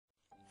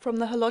From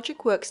the HOLOGIC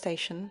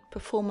workstation,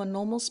 perform a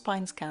normal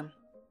spine scan.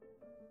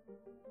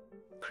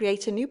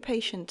 Create a new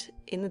patient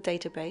in the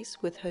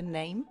database with her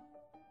name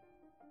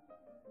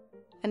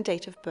and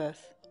date of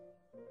birth.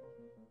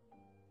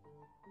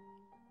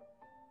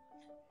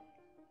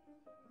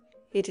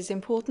 It is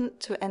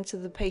important to enter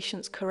the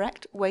patient's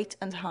correct weight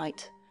and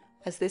height,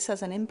 as this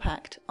has an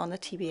impact on the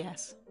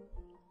TBS.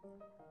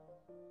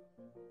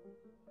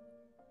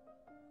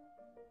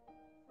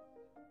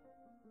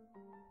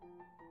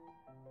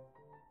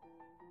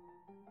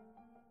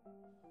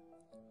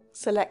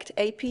 Select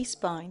AP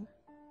Spine,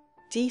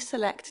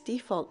 deselect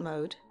Default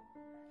Mode,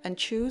 and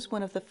choose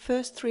one of the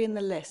first three in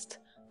the list,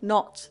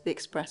 not the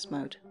Express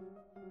mode.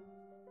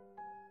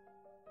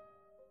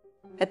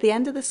 At the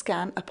end of the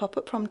scan, a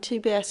pop-up from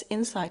TBS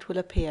Insight will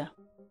appear.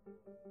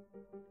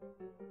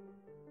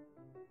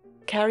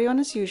 Carry on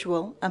as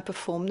usual and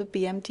perform the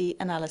BMD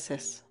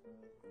analysis.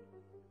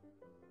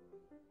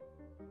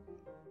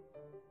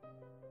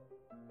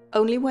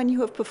 Only when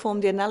you have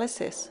performed the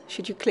analysis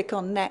should you click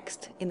on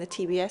Next in the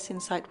TBS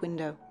Insight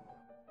window.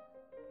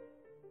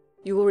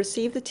 You will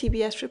receive the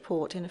TBS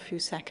report in a few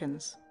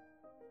seconds.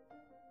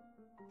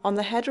 On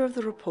the header of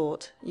the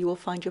report, you will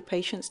find your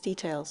patient's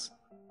details.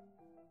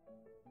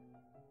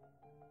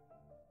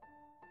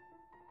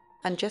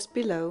 And just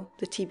below,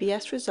 the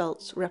TBS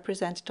results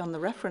represented on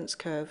the reference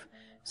curve,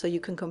 so you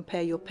can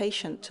compare your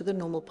patient to the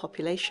normal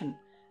population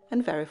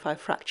and verify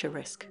fracture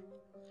risk.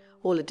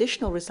 All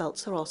additional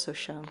results are also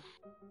shown.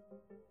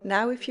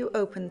 Now if you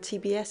open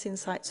TBS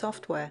Insight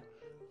software,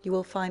 you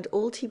will find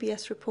all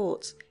TBS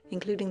reports,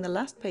 including the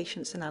last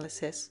patient's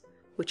analysis,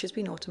 which has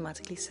been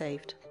automatically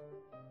saved.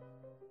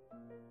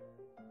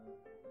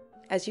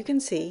 As you can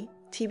see,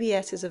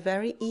 TBS is a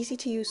very easy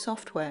to use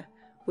software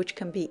which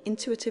can be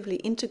intuitively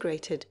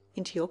integrated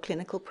into your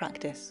clinical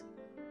practice.